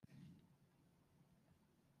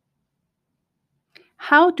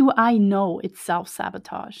How do I know it's self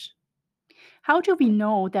sabotage? How do we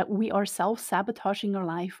know that we are self sabotaging our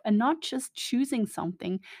life and not just choosing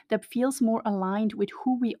something that feels more aligned with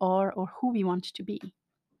who we are or who we want to be?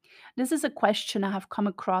 This is a question I have come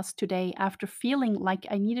across today after feeling like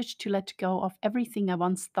I needed to let go of everything I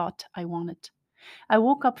once thought I wanted. I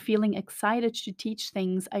woke up feeling excited to teach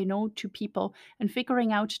things I know to people and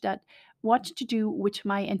figuring out that what to do with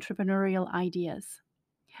my entrepreneurial ideas.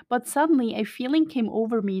 But suddenly, a feeling came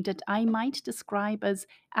over me that I might describe as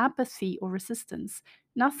apathy or resistance.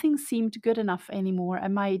 Nothing seemed good enough anymore,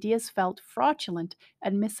 and my ideas felt fraudulent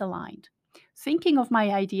and misaligned. Thinking of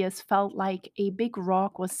my ideas felt like a big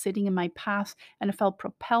rock was sitting in my path and I felt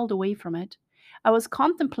propelled away from it. I was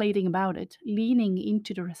contemplating about it, leaning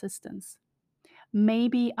into the resistance.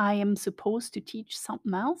 Maybe I am supposed to teach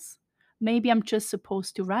something else. Maybe I'm just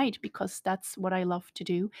supposed to write because that's what I love to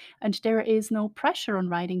do, and there is no pressure on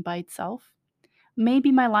writing by itself.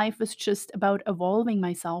 Maybe my life is just about evolving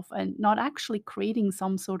myself and not actually creating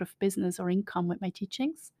some sort of business or income with my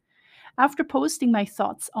teachings. After posting my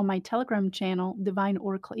thoughts on my Telegram channel, Divine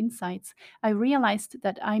Oracle Insights, I realized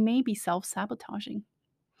that I may be self sabotaging.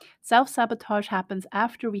 Self sabotage happens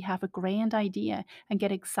after we have a grand idea and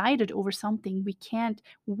get excited over something we can't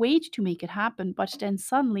wait to make it happen, but then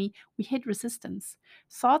suddenly we hit resistance.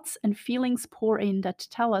 Thoughts and feelings pour in that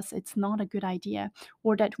tell us it's not a good idea,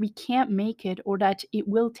 or that we can't make it, or that it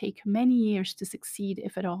will take many years to succeed,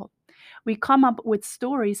 if at all. We come up with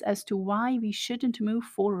stories as to why we shouldn't move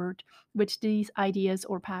forward with these ideas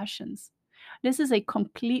or passions. This is a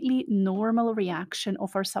completely normal reaction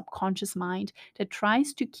of our subconscious mind that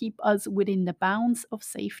tries to keep us within the bounds of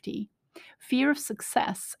safety. Fear of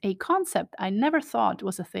success, a concept I never thought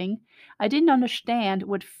was a thing. I didn't understand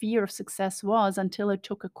what fear of success was until I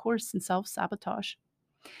took a course in self sabotage.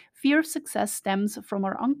 Fear of success stems from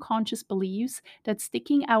our unconscious beliefs that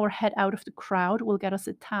sticking our head out of the crowd will get us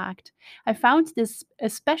attacked. I found this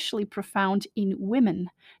especially profound in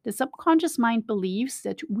women. The subconscious mind believes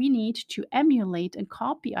that we need to emulate and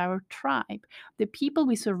copy our tribe, the people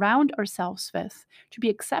we surround ourselves with, to be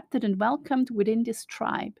accepted and welcomed within this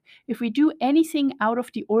tribe. If we do anything out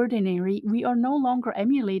of the ordinary, we are no longer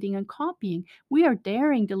emulating and copying, we are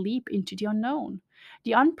daring the leap into the unknown,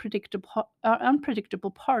 the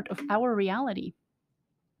unpredictable part of our reality.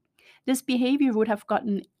 This behavior would have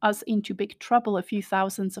gotten us into big trouble a few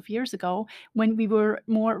thousands of years ago when we were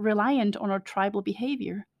more reliant on our tribal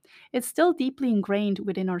behavior. It's still deeply ingrained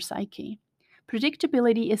within our psyche.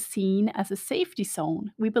 Predictability is seen as a safety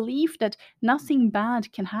zone. We believe that nothing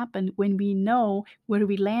bad can happen when we know where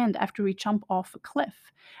we land after we jump off a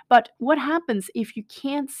cliff. But what happens if you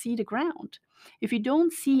can't see the ground? If you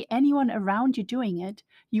don't see anyone around you doing it,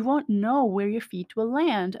 you won't know where your feet will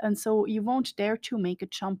land, and so you won't dare to make a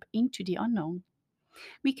jump into the unknown.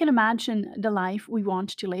 We can imagine the life we want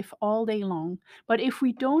to live all day long, but if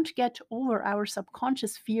we don't get over our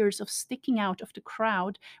subconscious fears of sticking out of the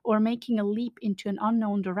crowd or making a leap into an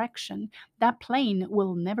unknown direction, that plane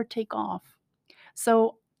will never take off.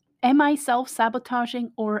 So, am I self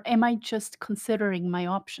sabotaging or am I just considering my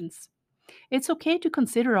options? It's okay to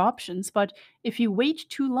consider options, but if you wait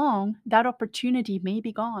too long, that opportunity may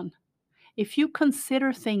be gone. If you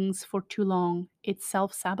consider things for too long, it's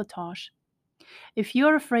self sabotage. If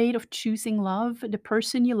you're afraid of choosing love, the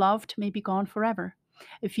person you loved may be gone forever.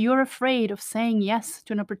 If you're afraid of saying yes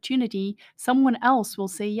to an opportunity, someone else will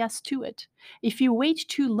say yes to it. If you wait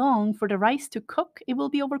too long for the rice to cook, it will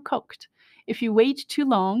be overcooked. If you wait too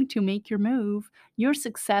long to make your move, your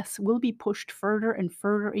success will be pushed further and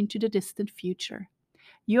further into the distant future.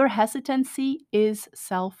 Your hesitancy is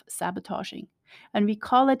self sabotaging. And we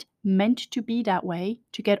call it meant to be that way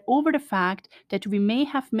to get over the fact that we may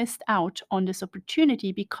have missed out on this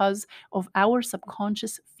opportunity because of our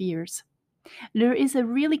subconscious fears. There is a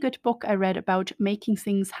really good book I read about making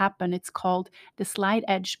things happen. It's called The Slight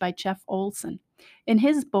Edge by Jeff Olson. In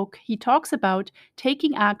his book, he talks about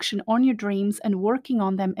taking action on your dreams and working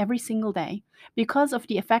on them every single day because of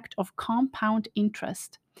the effect of compound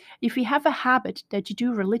interest. If you have a habit that you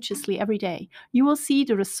do religiously every day, you will see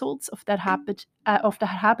the results of that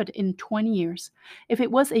habit in 20 years. If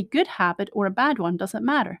it was a good habit or a bad one, doesn't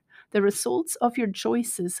matter. The results of your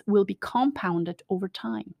choices will be compounded over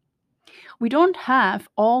time. We don't have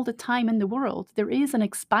all the time in the world. There is an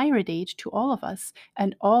expiry date to all of us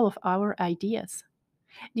and all of our ideas.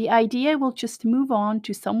 The idea will just move on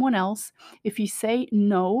to someone else. If you say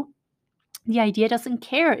no, the idea doesn't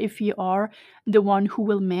care if you are the one who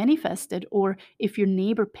will manifest it or if your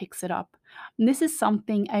neighbor picks it up. And this is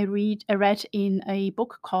something I read in a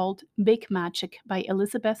book called Big Magic by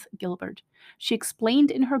Elizabeth Gilbert. She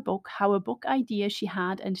explained in her book how a book idea she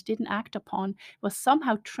had and didn't act upon was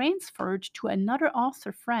somehow transferred to another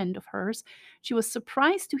author friend of hers. She was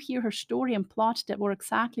surprised to hear her story and plot that were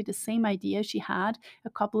exactly the same idea she had a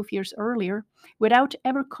couple of years earlier without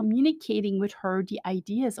ever communicating with her the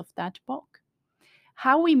ideas of that book.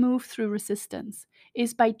 How we move through resistance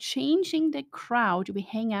is by changing the crowd we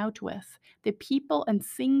hang out with, the people and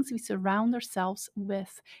things we surround ourselves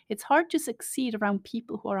with. It's hard to succeed around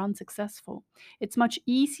people who are unsuccessful. It's much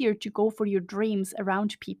easier to go for your dreams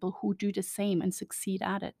around people who do the same and succeed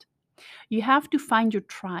at it. You have to find your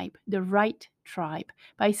tribe, the right tribe,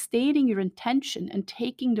 by stating your intention and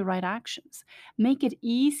taking the right actions. Make it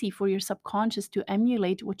easy for your subconscious to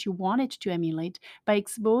emulate what you want it to emulate by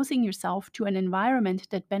exposing yourself to an environment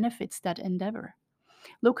that benefits that endeavor.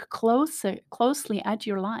 Look closely at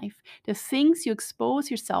your life, the things you expose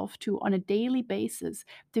yourself to on a daily basis,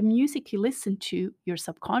 the music you listen to, your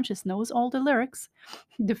subconscious knows all the lyrics,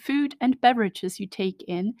 the food and beverages you take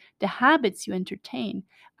in, the habits you entertain.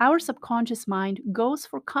 Our subconscious mind goes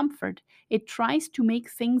for comfort. It tries to make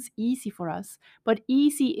things easy for us, but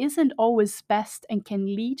easy isn't always best and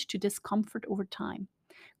can lead to discomfort over time.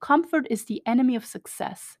 Comfort is the enemy of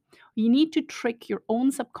success. You need to trick your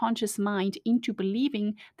own subconscious mind into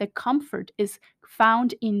believing that comfort is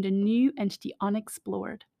found in the new and the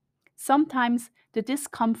unexplored. Sometimes the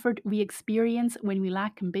discomfort we experience when we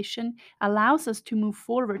lack ambition allows us to move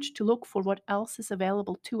forward to look for what else is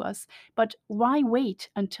available to us. But why wait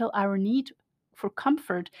until our need for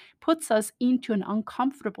comfort puts us into an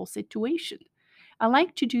uncomfortable situation? I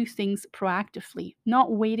like to do things proactively,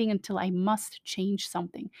 not waiting until I must change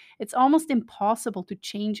something. It's almost impossible to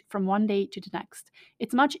change from one day to the next.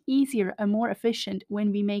 It's much easier and more efficient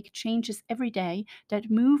when we make changes every day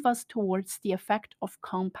that move us towards the effect of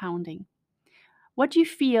compounding. What do you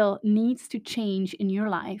feel needs to change in your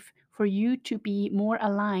life for you to be more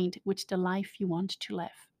aligned with the life you want to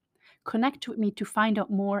live? Connect with me to find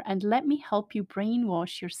out more and let me help you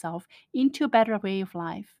brainwash yourself into a better way of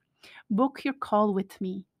life. Book your call with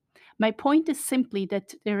me. My point is simply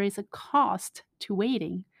that there is a cost to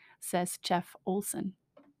waiting, says Jeff Olson.